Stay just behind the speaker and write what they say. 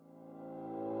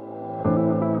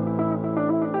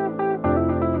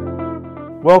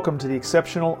Welcome to the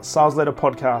Exceptional Sales Leader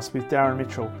Podcast with Darren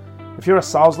Mitchell. If you're a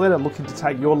sales leader looking to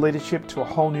take your leadership to a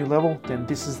whole new level, then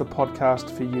this is the podcast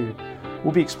for you.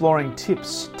 We'll be exploring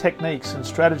tips, techniques, and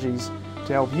strategies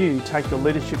to help you take your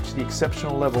leadership to the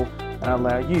exceptional level and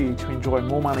allow you to enjoy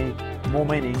more money, more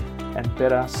meaning, and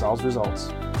better sales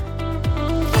results.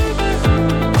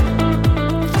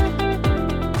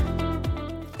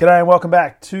 G'day and welcome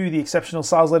back to the Exceptional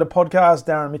Sales Leader Podcast.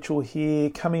 Darren Mitchell here,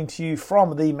 coming to you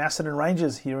from the Macedon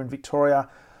Ranges here in Victoria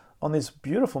on this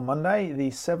beautiful Monday,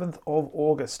 the 7th of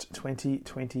August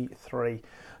 2023.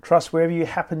 Trust wherever you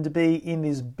happen to be in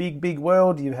this big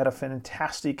world, you've had a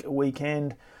fantastic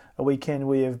weekend, a weekend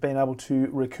where you've been able to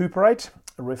recuperate,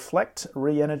 reflect,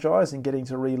 re-energize, and getting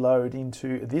to reload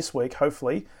into this week,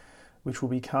 hopefully, which will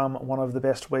become one of the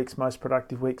best weeks, most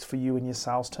productive weeks for you and your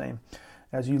sales team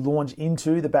as you launch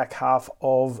into the back half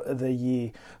of the year.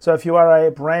 So if you are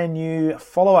a brand new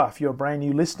follower, if you're a brand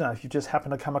new listener, if you just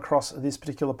happen to come across this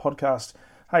particular podcast,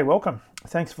 hey, welcome.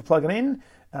 Thanks for plugging in.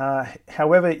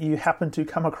 However you happen to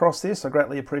come across this, I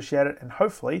greatly appreciate it. And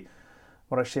hopefully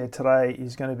what I shared today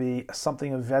is going to be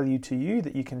something of value to you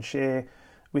that you can share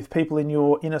with people in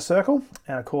your inner circle.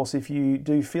 And of course, if you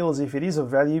do feel as if it is of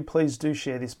value, please do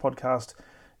share this podcast,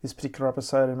 this particular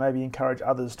episode, and maybe encourage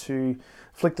others to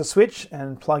flick the switch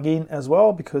and plug in as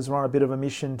well, because we're on a bit of a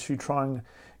mission to try and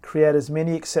create as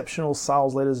many exceptional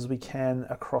sales leaders as we can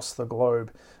across the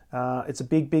globe. It's a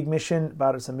big mission,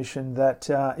 but it's a mission that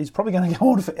is probably going to go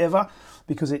on forever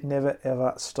because it never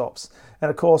ever stops. And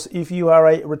of course, if you are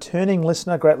a returning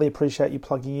listener, greatly appreciate you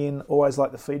plugging in. Always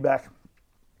like the feedback.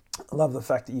 I love the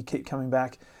fact that you keep coming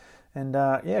back. And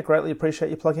greatly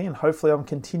appreciate you plugging in. Hopefully I'm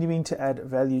continuing to add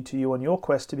value to you on your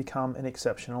quest to become an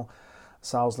exceptional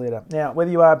sales leader. Now,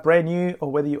 whether you are brand new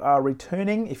or whether you are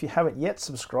returning, if you haven't yet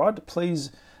subscribed,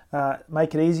 please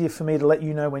make it easier for me to let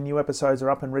you know when new episodes are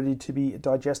up and ready to be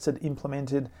digested,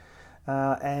 implemented,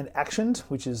 and actioned,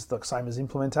 which is the same as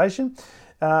implementation.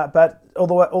 But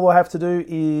all I have to do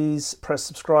is press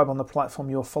subscribe on the platform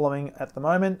you're following at the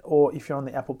moment, or if you're on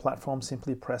the Apple platform,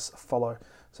 simply press follow.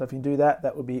 So if you can do that,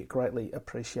 that would be greatly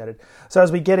appreciated. So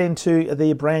as we get into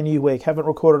the brand new week, haven't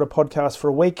recorded a podcast for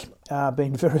a week,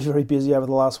 been very busy over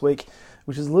the last week,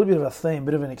 which is a little bit of a theme,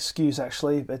 bit of an excuse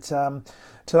actually. But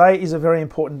today is a very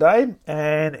important day,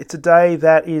 and it's a day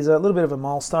that is a little bit of a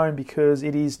milestone because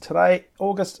it is today,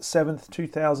 August 7th,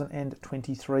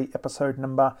 2023, episode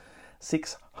number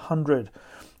 600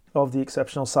 of the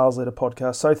Exceptional Sales Leader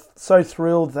Podcast. So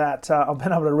thrilled that I've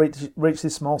been able to reach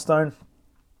this milestone.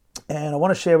 And I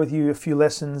want to share with you a few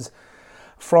lessons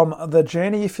from the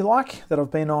journey, if you like, that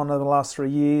I've been on over the last 3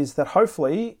 years that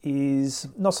hopefully is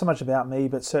not so much about me,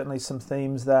 but certainly some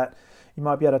themes that you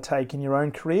might be able to take in your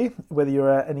own career, whether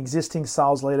you're an existing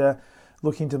sales leader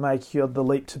looking to make the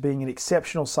leap to being an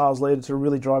exceptional sales leader to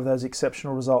really drive those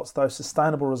exceptional results, those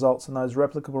sustainable results and those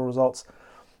replicable results,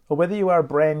 or whether you are a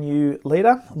brand new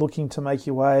leader looking to make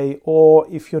your way, or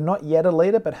if you're not yet a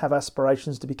leader but have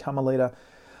aspirations to become a leader.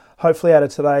 Hopefully out of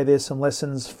today, there's some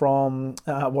lessons from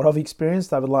what I've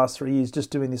experienced over the last 3 years just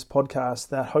doing this podcast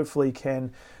that hopefully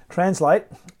can translate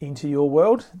into your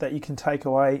world, that you can take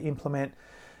away, implement,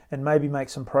 and maybe make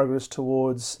some progress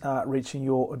towards reaching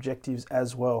your objectives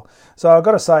as well. So I've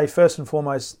got to say, first and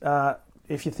foremost,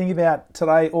 if you think about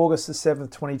today, August the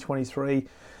 7th, 2023,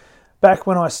 back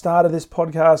when I started this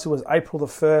podcast, it was April the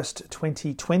 1st,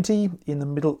 2020, in the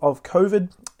middle of COVID.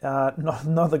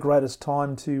 Not the greatest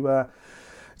time to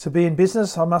be in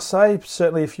business, I must say.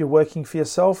 Certainly if you're working for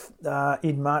yourself.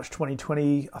 In March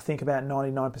 2020, I think about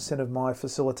 99% of my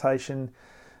facilitation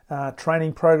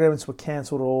training programs were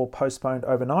cancelled or postponed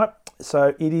overnight.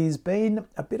 So it has been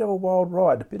a bit of a wild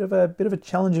ride, a bit of a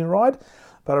challenging ride,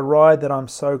 but a ride that I'm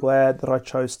so glad that I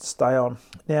chose to stay on.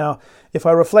 Now, if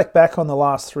I reflect back on the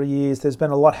last 3 years, there's been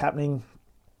a lot happening.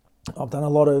 I've done a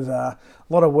lot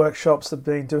of workshops. I've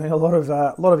been doing a lot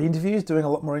of interviews, doing a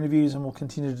lot more interviews, and will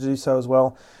continue to do so as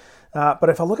well. But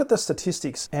if I look at the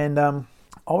statistics, and I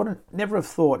would never have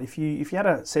thought if you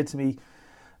had said to me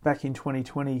back in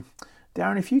 2020,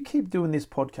 Darren, if you keep doing this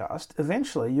podcast,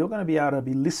 eventually you're going to be able to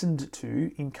be listened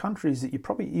to in countries that you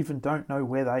probably even don't know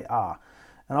where they are.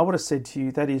 And I would have said to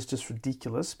you, that is just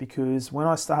ridiculous, because when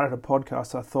I started a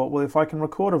podcast, I thought, well, if I can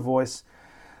record a voice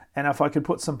and if I could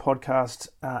put some podcast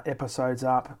episodes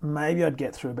up, maybe I'd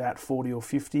get through about 40 or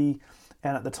 50.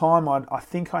 And at the time, I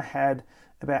think I had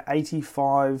about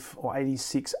 85 or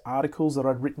 86 articles that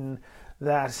I'd written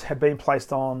that had been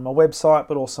placed on my website,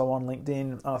 but also on LinkedIn.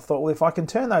 And I thought, well, if I can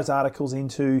turn those articles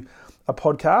into a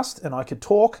podcast and I could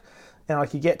talk and I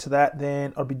could get to that,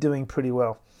 then I'd be doing pretty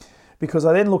well. because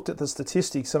I then looked at the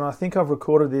statistics, and I think I've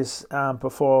recorded this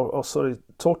before, or sort of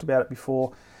talked about it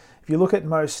before. If you look at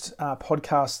most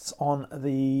podcasts on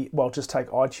just take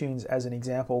iTunes as an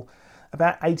example,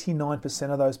 about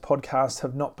 89% of those podcasts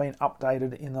have not been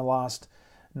updated in the last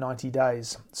 90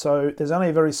 days. So there's only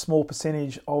a very small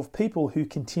percentage of people who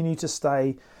continue to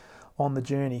stay on the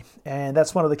journey. And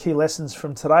that's one of the key lessons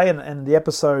from today. And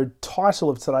the title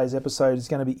of today's episode is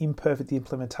going to be Imperfect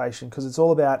Implementation, because it's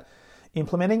all about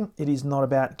implementing. It is not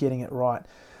about getting it right.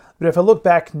 But if I look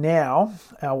back now,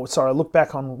 look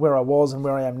back on where I was and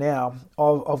where I am now,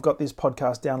 I've got this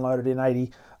podcast downloaded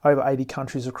in over 80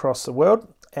 countries across the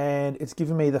world. And it's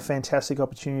given me the fantastic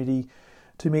opportunity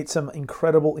to meet some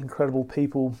incredible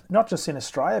people, not just in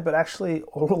Australia, but actually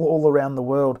all around the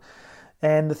world.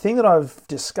 And the thing that I've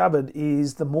discovered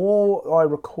is the more I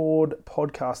record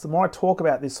podcasts, the more I talk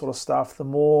about this sort of stuff, the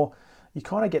more you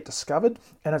kind of get discovered.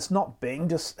 And it's not being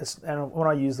and when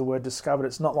I use the word discovered,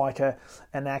 it's not like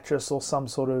an actress or some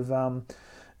sort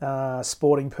of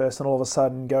sporting person all of a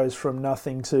sudden goes from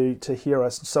nothing to hero.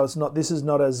 So this is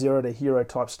not a zero to hero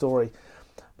type story.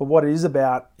 But what it is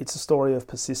about, it's a story of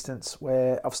persistence,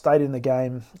 where I've stayed in the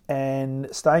game, and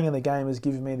staying in the game has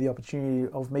given me the opportunity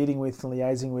of meeting with and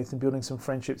liaising with and building some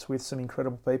friendships with some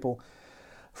incredible people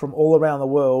from all around the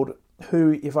world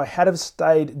who, if I had have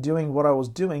stayed doing what I was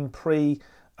doing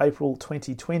pre-April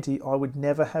 2020, I would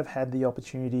never have had the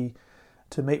opportunity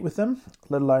to meet with them,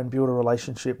 let alone build a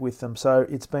relationship with them. So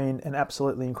it's been an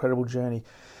absolutely incredible journey.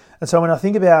 And so when I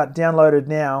think about downloaded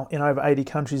now in over 80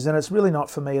 countries, and it's really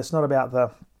not for me, it's not about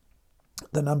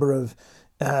the number of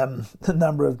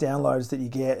downloads that you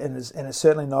get, and it's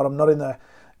certainly not. I'm not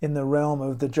in the realm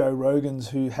of the Joe Rogans,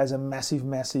 who has a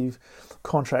massive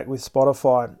contract with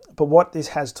Spotify. But what this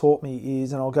has taught me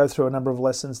is, and I'll go through a number of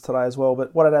lessons today as well,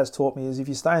 but what it has taught me is, if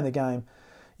you stay in the game,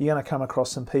 you're going to come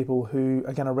across some people who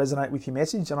are going to resonate with your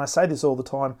message. And I say this all the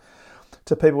time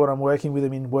to people when I'm working with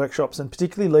them in workshops, and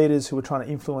particularly leaders who are trying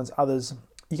to influence others.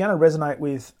 You're going to resonate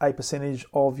with a percentage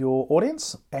of your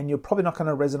audience, and you're probably not going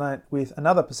to resonate with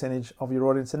another percentage of your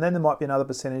audience. And then there might be another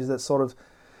percentage that's sort of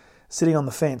sitting on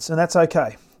the fence, and that's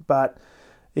okay. But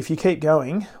if you keep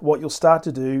going, what you'll start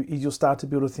to do is you'll start to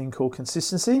build a thing called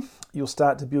consistency. You'll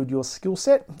start to build your skill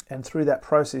set, and through that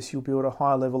process, you'll build a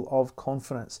higher level of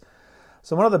confidence.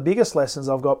 So one of the biggest lessons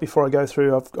I've got before I go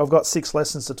through, I've got 6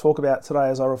 lessons to talk about today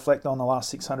as I reflect on the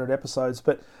last 600 episodes,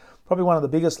 but probably one of the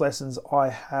biggest lessons I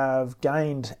have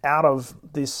gained out of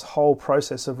this whole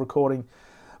process of recording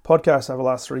podcasts over the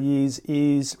last 3 years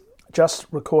is just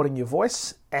recording your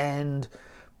voice, and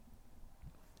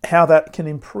how that can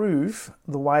improve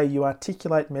the way you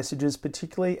articulate messages,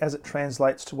 particularly as it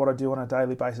translates to what I do on a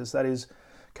daily basis. That is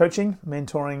coaching,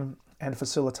 mentoring, and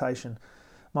facilitation.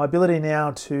 My ability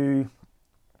now to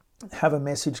have a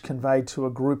message conveyed to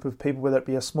a group of people, whether it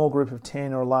be a small group of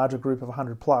 10 or a larger group of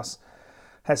 100 plus,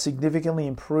 has significantly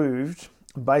improved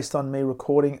based on me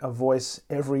recording a voice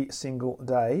every single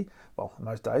day, well,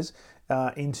 most days,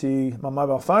 into my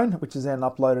mobile phone, which is then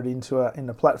uploaded into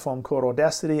a platform called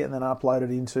Audacity, and then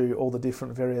uploaded into all the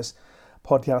different various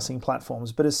podcasting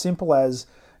platforms. But as simple as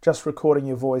just recording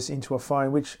your voice into a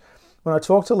phone, which when I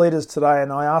talk to leaders today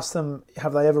and I ask them,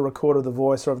 have they ever recorded the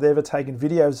voice or have they ever taken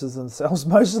videos of themselves,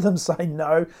 most of them say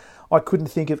no. I couldn't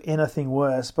think of anything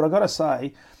worse. But I've got to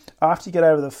say, after you get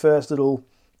over the first little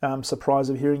surprise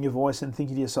of hearing your voice and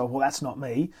thinking to yourself, well, that's not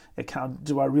me.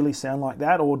 Do I really sound like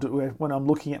that? Or when I'm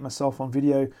looking at myself on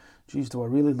video, geez, do I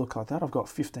really look like that? I've got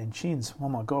 15 chins. Oh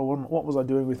my God, what was I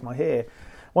doing with my hair?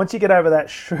 Once you get over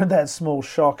that small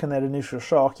shock and that initial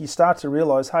shock, you start to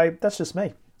realize, hey, that's just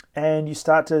me. And you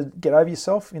start to get over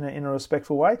yourself in a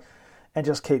respectful way and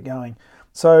just keep going.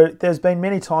 So there's been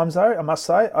many times, though, I must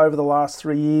say, over the last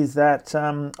 3 years that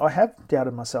I have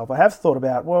doubted myself. I have thought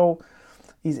about, well,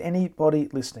 is anybody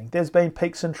listening? There's been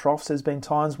peaks and troughs. There's been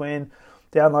times when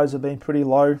downloads have been pretty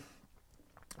low.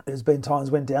 There's been times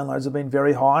when downloads have been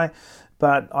very high.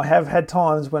 But I have had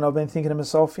times when I've been thinking to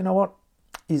myself, you know what?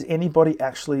 Is anybody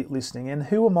actually listening? And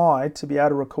who am I to be able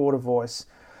to record a voice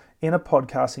in a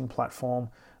podcasting platform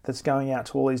that's going out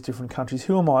to all these different countries?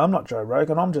 Who am I? I'm not Joe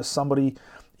Rogan. I'm just somebody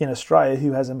in Australia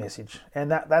who has a message.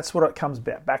 And that's what it comes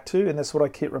back to, and that's what I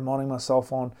keep reminding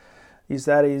myself on, is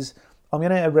I'm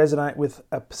going to resonate with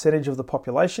a percentage of the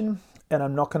population, and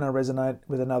I'm not going to resonate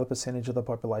with another percentage of the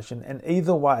population. And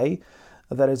either way,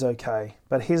 that is okay.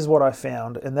 But here's what I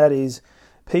found, and that is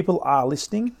people are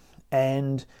listening,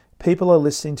 and people are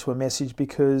listening to a message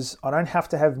because I don't have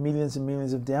to have millions and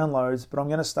millions of downloads, but I'm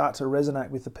going to start to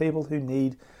resonate with the people who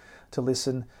need to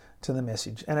listen to the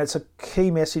message. And it's a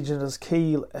key message, and it's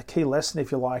a key lesson,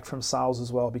 if you like, from sales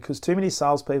as well, because too many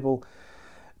salespeople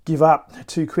give up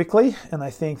too quickly, and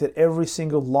they think that every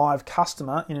single live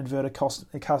customer, in inverted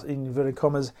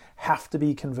commas, have to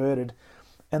be converted,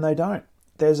 and they don't.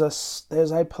 There's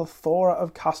a plethora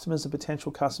of customers and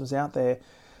potential customers out there,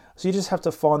 so you just have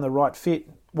to find the right fit.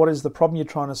 What is the problem you're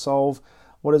trying to solve?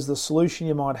 What is the solution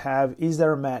you might have? Is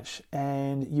there a match?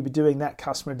 And you'd be doing that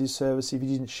customer a disservice if you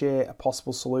didn't share a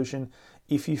possible solution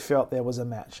if you felt there was a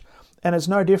match. And it's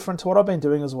no different to what I've been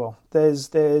doing as well. There's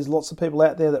lots of people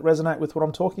out there that resonate with what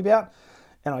I'm talking about,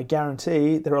 and I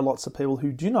guarantee there are lots of people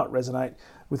who do not resonate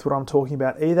with what I'm talking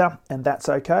about either, and that's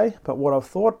okay. But what I've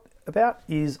thought about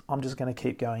is I'm just going to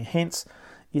keep going. Hence,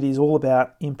 it is all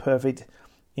about imperfect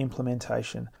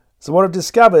implementation. So what I've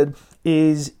discovered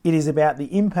is it is about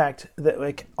the impact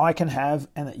that I can have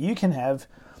and that you can have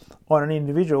on an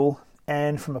individual.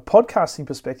 And from a podcasting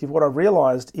perspective, what I've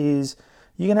realized is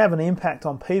you can have an impact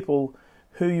on people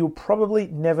who you'll probably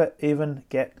never even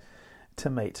get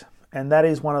to meet. And that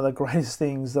is one of the greatest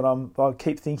things that I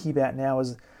keep thinking about now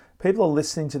is people are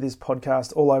listening to this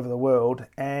podcast all over the world,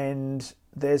 and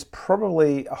there's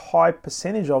probably a high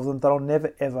percentage of them that I'll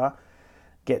never ever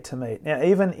get to meet. Now,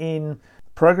 even in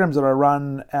programs that I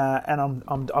run, and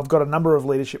I've got a number of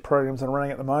leadership programs that I'm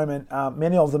running at the moment.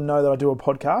 Many of them know that I do a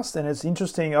podcast, and it's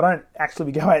interesting. I don't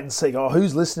actually go out and see,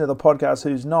 who's listening to the podcast,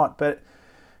 who's not, but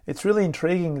it's really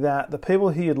intriguing that the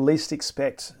people who you'd least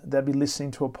expect they'd be listening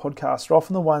to a podcast are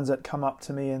often the ones that come up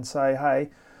to me and say,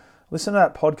 hey, listen to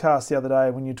that podcast the other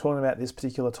day when you're talking about this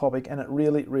particular topic, and it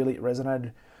really, really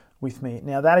resonated with me.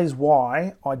 Now, that is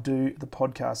why I do the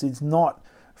podcast. It's not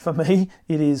for me,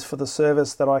 it is for the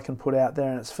service that I can put out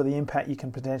there, and it's for the impact you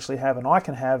can potentially have and I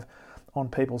can have on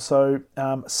people. So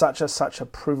such a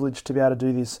privilege to be able to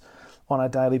do this on a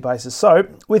daily basis. So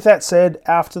with that said,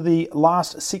 after the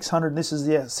last 600, this is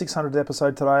the 600th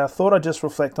episode today, I thought I'd just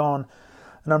reflect on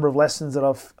a number of lessons that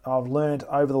I've learned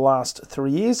over the last 3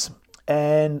 years.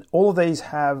 And all of these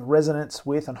have resonance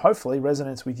with, and hopefully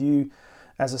resonance with you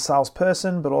as a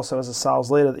salesperson, but also as a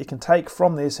sales leader, that you can take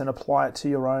from this and apply it to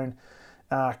your own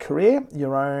career,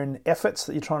 your own efforts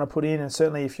that you're trying to put in. And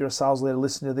certainly if you're a sales leader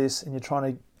listening to this and you're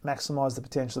trying to maximize the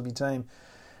potential of your team,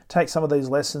 take some of these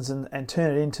lessons and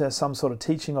turn it into some sort of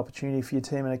teaching opportunity for your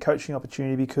team and a coaching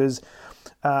opportunity, because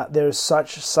there is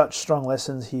such strong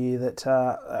lessons here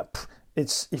that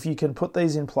it's, if you can put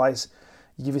these in place,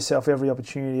 you give yourself every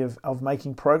opportunity of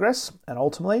making progress. And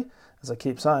ultimately, as I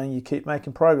keep saying, you keep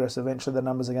making progress, eventually the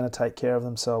numbers are going to take care of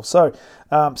themselves. So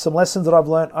some lessons that I've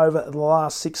learned over the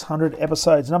last 600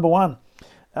 episodes. Number one,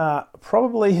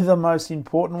 probably the most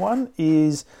important one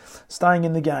is staying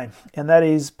in the game, and that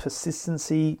is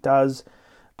persistency does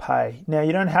pay. Now,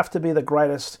 you don't have to be the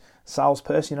greatest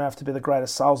salesperson, you don't have to be the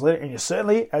greatest sales leader, and you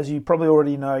certainly, as you probably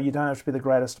already know, you don't have to be the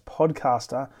greatest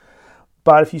podcaster.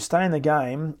 But if you stay in the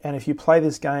game, and if you play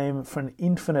this game for an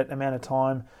infinite amount of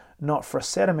time, not for a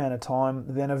set amount of time,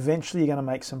 then eventually you're going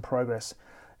to make some progress.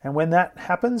 And when that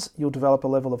happens, you'll develop a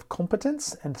level of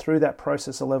competence, and through that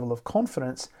process, a level of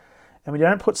confidence. And when you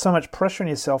don't put so much pressure on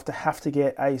yourself to have to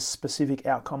get a specific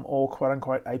outcome, or quote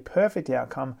unquote a perfect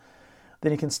outcome,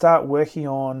 then you can start working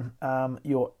on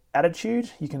your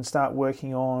attitude, you can start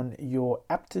working on your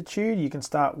aptitude, you can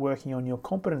start working on your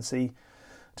competency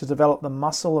to develop the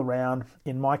muscle around,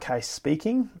 in my case,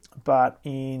 speaking, but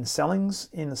in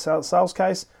the sales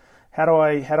case, how do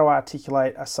I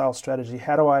articulate a sales strategy?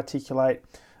 How do I articulate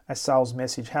a sales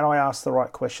message? How do I ask the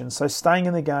right questions? So staying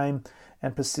in the game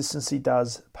and persistency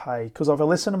does pay. Because I've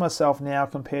listened to myself now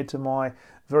compared to my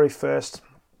very first,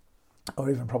 or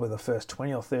even probably the first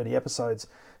 20 or 30 episodes,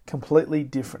 completely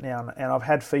different now. And I've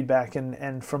had feedback,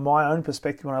 and from my own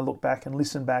perspective, when I look back and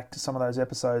listen back to some of those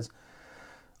episodes,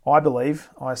 I believe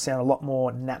I sound a lot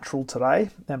more natural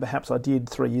today than perhaps I did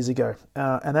 3 years ago.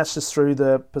 And that's just through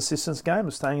the persistence game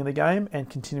of staying in the game and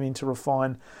continuing to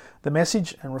refine the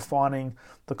message and refining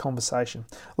the conversation.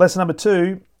 Lesson number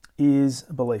 2 is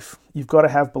belief. You've got to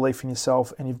have belief in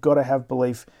yourself, and you've got to have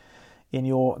belief in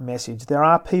your message. There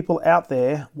are people out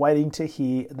there waiting to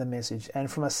hear the message. And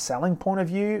from a selling point of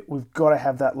view, we've got to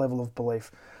have that level of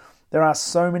belief. There are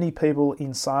so many people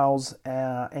in sales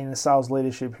and in sales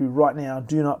leadership who right now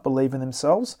do not believe in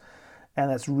themselves.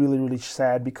 And that's really, really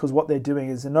sad, because what they're doing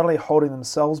is they're not only holding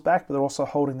themselves back, but they're also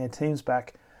holding their teams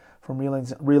back from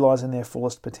realizing their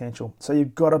fullest potential. So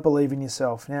you've got to believe in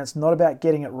yourself. Now, it's not about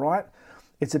getting it right.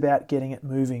 It's about getting it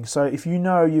moving. So if you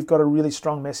know you've got a really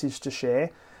strong message to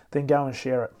share, then go and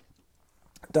share it.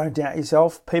 Don't doubt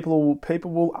yourself. People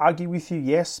will argue with you,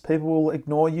 yes. People will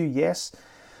ignore you, yes.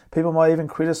 People might even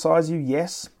criticize you,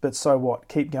 yes, but so what?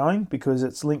 Keep going, because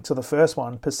it's linked to the first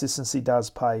one. Persistency does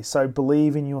pay. So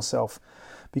believe in yourself,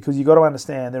 because you've got to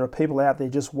understand there are people out there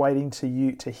just waiting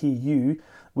to hear you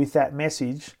with that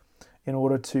message in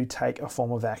order to take a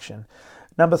form of action.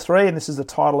 Number 3, and this is the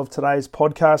title of today's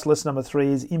podcast, lesson number 3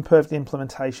 is imperfect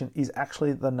implementation is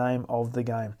actually the name of the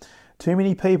game. Too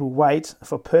many people wait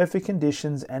for perfect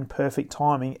conditions and perfect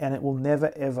timing, and it will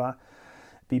never ever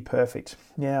be perfect.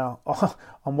 Now,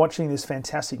 I'm watching this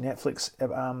fantastic Netflix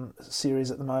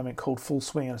series at the moment called Full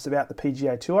Swing, and it's about the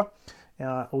PGA Tour.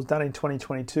 It was done in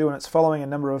 2022, and it's following a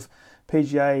number of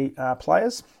PGA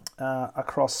players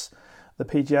across the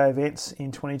PGA events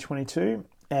in 2022.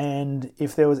 And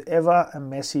if there was ever a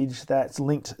message that's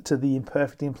linked to the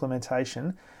imperfect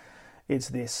implementation, it's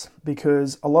this.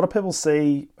 Because a lot of people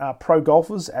see pro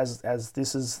golfers, as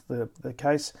this is the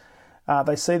case,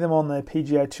 they see them on the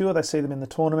PGA Tour, they see them in the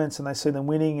tournaments, and they see them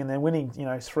winning, and they're winning,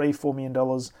 $3-4 million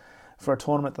for a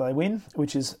tournament that they win,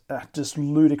 which is just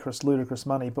ludicrous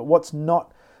money. But what's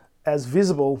not as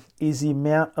visible is the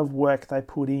amount of work they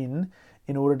put in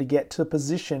order to get to a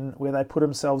position where they put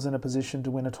themselves in a position to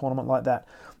win a tournament like that.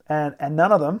 And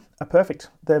none of them are perfect.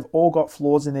 They've all got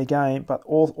flaws in their game, but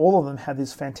all of them have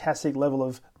this fantastic level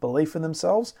of belief in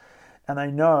themselves, and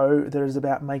they know that it's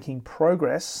about making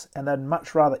progress, and they'd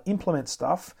much rather implement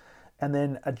stuff and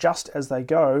then adjust as they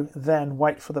go than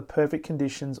wait for the perfect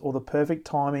conditions or the perfect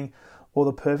timing or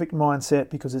the perfect mindset,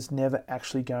 because it's never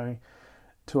actually going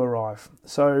to arrive.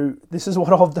 So this is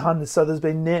what I've done. So there's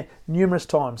been numerous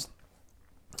times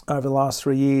over the last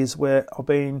 3 years where I've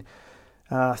been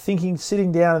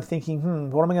sitting down and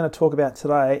thinking, what am I going to talk about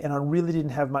today? And I really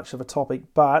didn't have much of a topic,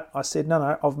 but I said,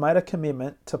 no, I've made a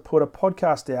commitment to put a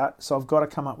podcast out, so I've got to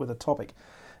come up with a topic.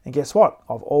 And guess what?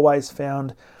 I've always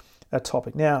found a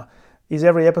topic. Now, is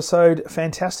every episode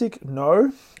fantastic?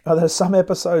 No. Are there some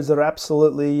episodes that are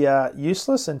absolutely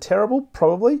useless and terrible?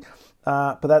 Probably.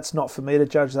 But that's not for me to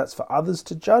judge, that's for others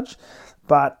to judge.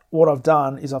 But what I've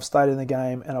done is I've stayed in the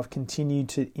game and I've continued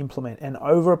to implement. And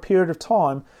over a period of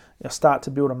time, I start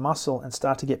to build a muscle and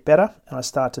start to get better, and I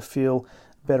start to feel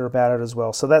better about it as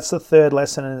well. So that's the third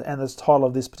lesson and the title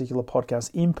of this particular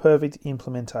podcast, Imperfect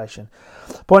Implementation.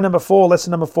 Point number 4, lesson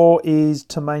number 4 is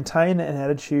to maintain an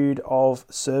attitude of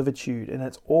servitude, and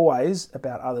it's always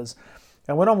about others.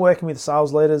 And when I'm working with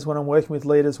sales leaders, when I'm working with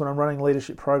leaders, when I'm running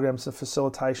leadership programs of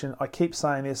facilitation, I keep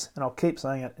saying this, and I'll keep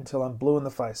saying it until I'm blue in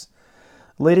the face.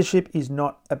 Leadership is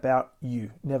not about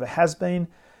you. Never has been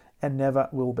and never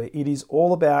will be. It is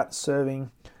all about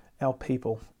serving our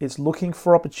people. It's looking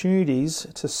for opportunities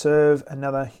to serve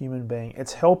another human being.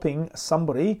 It's helping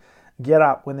somebody get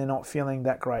up when they're not feeling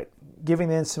that great, giving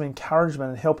them some encouragement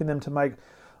and helping them to make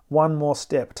one more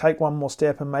step, take one more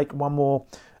step and make one more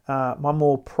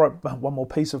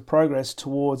piece of progress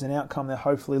towards an outcome they're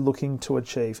hopefully looking to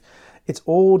achieve. It's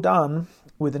all done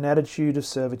with an attitude of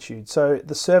servitude. So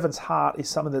the servant's heart is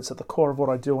something that's at the core of what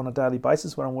I do on a daily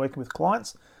basis when I'm working with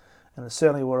clients, and it's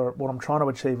certainly what I'm trying to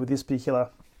achieve with this particular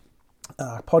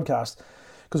podcast.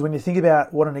 Because when you think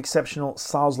about what an exceptional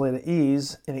sales leader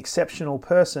is, an exceptional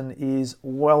person is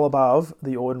well above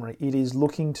the ordinary. It is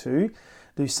looking to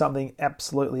do something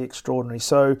absolutely extraordinary.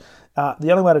 So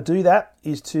the only way to do that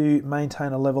is to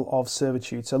maintain a level of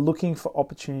servitude. So looking for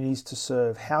opportunities to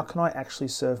serve. How can I actually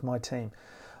serve my team?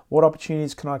 What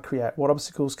opportunities can I create? What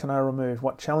obstacles can I remove?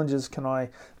 What challenges can I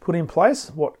put in place?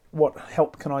 What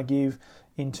help can I give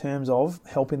in terms of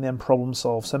helping them problem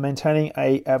solve? So maintaining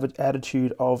an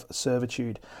attitude of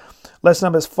servitude. Lesson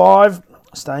number 5,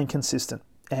 staying consistent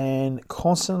and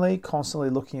constantly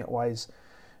looking at ways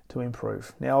to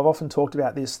improve. Now, I've often talked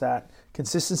about this, that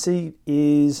consistency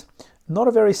is not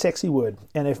a very sexy word.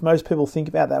 And if most people think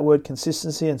about that word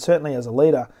consistency, and certainly as a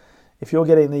leader, if you're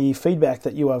getting the feedback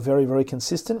that you are very, very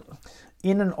consistent,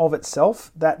 in and of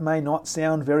itself, that may not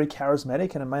sound very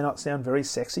charismatic and it may not sound very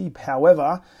sexy.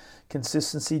 However,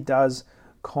 consistency does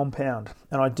compound.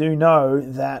 And I do know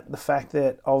that the fact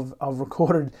that I've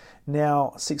recorded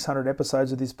now 600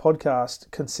 episodes of this podcast,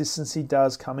 consistency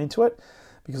does come into it.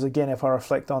 Because again, if I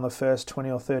reflect on the first 20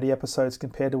 or 30 episodes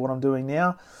compared to what I'm doing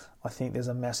now, I think there's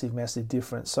a massive, massive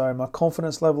difference. So my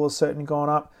confidence level has certainly gone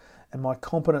up, and my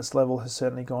competence level has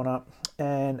certainly gone up.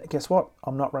 And guess what?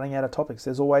 I'm not running out of topics.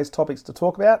 There's always topics to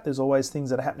talk about. There's always things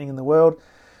that are happening in the world.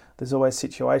 There's always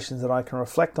situations that I can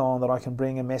reflect on, that I can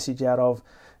bring a message out of,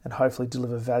 and hopefully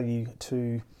deliver value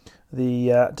to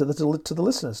the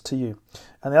listeners, to you.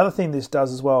 And the other thing this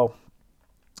does as well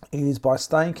is by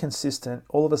staying consistent,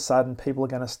 all of a sudden people are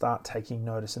going to start taking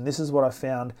notice. And this is what I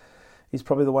found is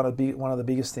probably one of the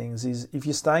biggest things, is if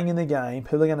you're staying in the game,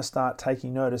 people are going to start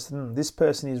taking notice. This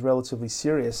person is relatively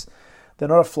serious. They're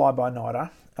not a fly-by-nighter.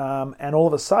 And all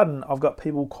of a sudden, I've got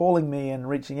people calling me and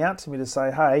reaching out to me to say,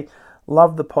 hey,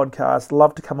 love the podcast,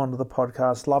 love to come onto the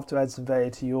podcast, love to add some value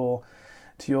to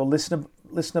your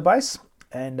listener base.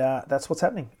 And that's what's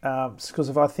happening. Because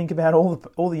if I think about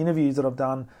all the interviews that I've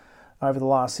done over the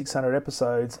last 600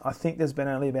 episodes, I think there's been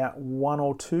only about 1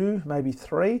 or 2, maybe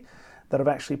 3, that I've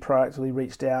actually proactively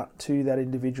reached out to that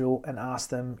individual and asked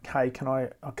them, hey, can I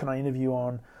interview you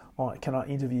on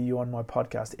my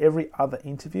podcast? Every other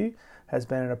interview has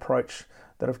been an approach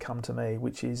that have come to me,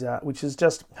 which is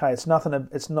just, hey, it's not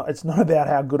about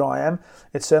how good I am.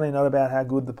 It's certainly not about how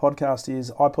good the podcast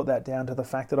is. I put that down to the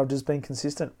fact that I've just been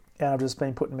consistent and I've just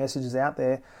been putting messages out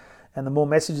there. And the more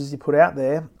messages you put out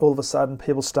there, all of a sudden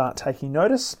people start taking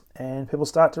notice and people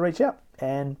start to reach out.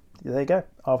 And there you go.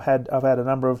 I've had a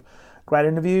number of great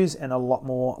interviews and a lot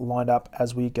more lined up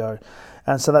as we go.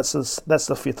 And so that's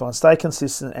the fifth one. Stay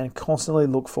consistent and constantly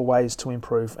look for ways to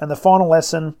improve. And the final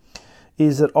lesson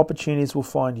is that opportunities will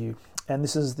find you. And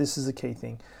this is a key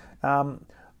thing.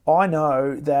 I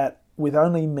know that with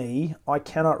only me, I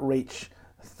cannot reach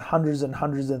hundreds and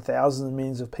thousands and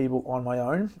millions of people on my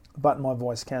own, but my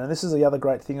voice can. And this is the other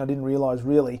great thing I didn't realize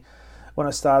really when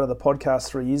I started the podcast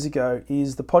 3 years ago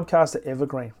is the podcasts are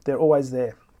evergreen. They're always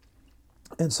there.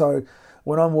 And so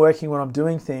when I'm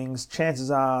doing things,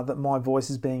 chances are that my voice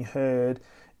is being heard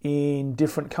in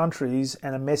different countries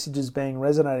and a message is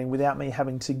resonating without me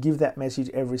having to give that message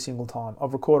every single time.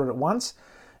 I've recorded it once,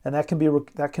 and that can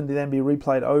then be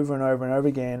replayed over and over and over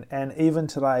again. And even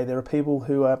today, there are people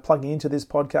who are plugging into this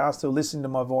podcast, who are listening to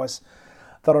my voice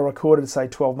that I recorded, say,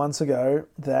 12 months ago,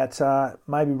 that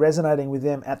may be resonating with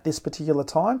them at this particular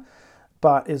time,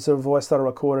 but it's a voice that I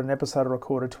recorded, an episode I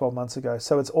recorded 12 months ago.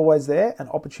 So it's always there, and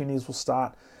opportunities will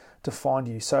start to find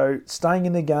you. So staying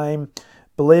in the game,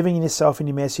 believing in yourself and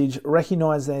your message,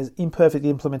 recognize there's imperfect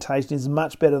implementation is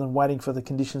much better than waiting for the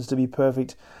conditions to be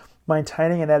perfect.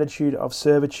 Maintaining an attitude of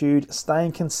servitude,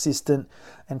 staying consistent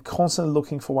and constantly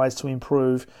looking for ways to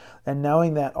improve, and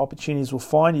knowing that opportunities will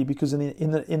find you, because in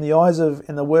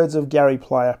the words of Gary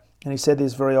Player, and he said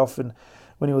this very often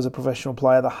when he was a professional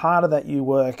player, the harder that you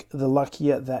work, the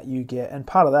luckier that you get. And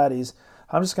part of that is,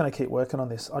 I'm just going to keep working on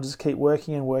this. I'll just keep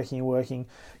working and working and working,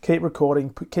 keep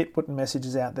recording, keep putting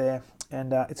messages out there,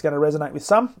 and it's going to resonate with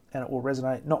some, and it will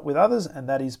resonate not with others, and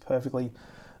that is perfectly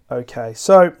okay.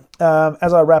 So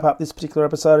as I wrap up this particular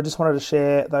episode, I just wanted to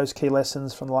share those key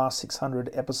lessons from the last 600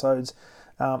 episodes.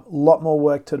 A lot more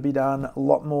work to be done, a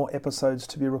lot more episodes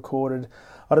to be recorded.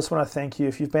 I just want to thank you.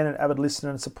 If you've been an avid listener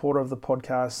and supporter of the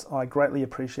podcast, I greatly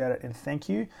appreciate it and thank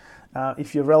you.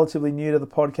 If you're relatively new to the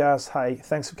podcast, hey,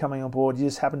 thanks for coming on board. You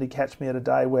just happened to catch me at a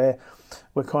day where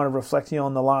we're kind of reflecting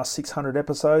on the last 600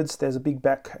 episodes. There's a big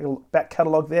back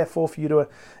catalogue there for you to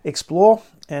explore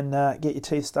and get your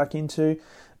teeth stuck into.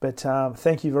 But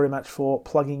thank you very much for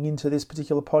plugging into this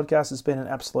particular podcast. It's been an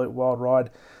absolute wild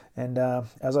ride. And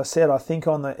as I said, I think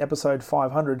on the episode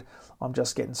 500, I'm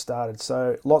just getting started.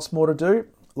 So lots more to do,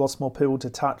 lots more people to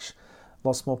touch,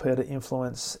 lots more people to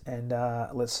influence, and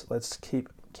let's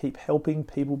keep helping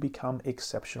people become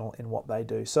exceptional in what they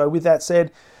do. So with that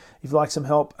said, if you'd like some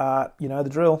help, you know the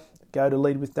drill. Go to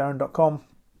leadwithdarren.com.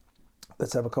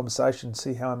 Let's have a conversation,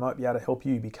 see how I might be able to help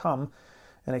you become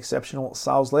an exceptional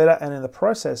sales leader, and in the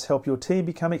process, help your team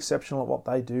become exceptional at what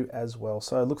they do as well.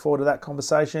 So look forward to that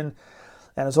conversation.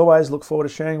 And as always, look forward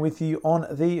to sharing with you on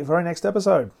the very next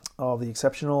episode of the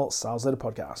Exceptional Sales Leader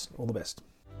Podcast. All the best.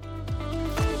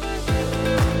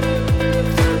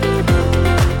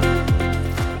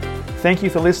 Thank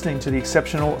you for listening to the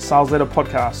Exceptional Sales Leader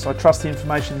Podcast. I trust the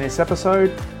information in this episode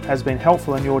has been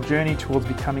helpful in your journey towards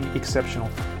becoming exceptional.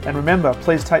 And remember,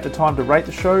 please take the time to rate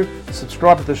the show,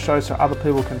 subscribe to the show so other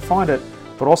people can find it.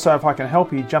 But also, if I can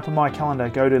help you, jump on my calendar,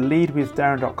 go to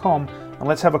leadwithdarren.com, and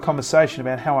let's have a conversation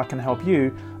about how I can help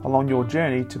you along your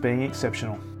journey to being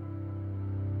exceptional.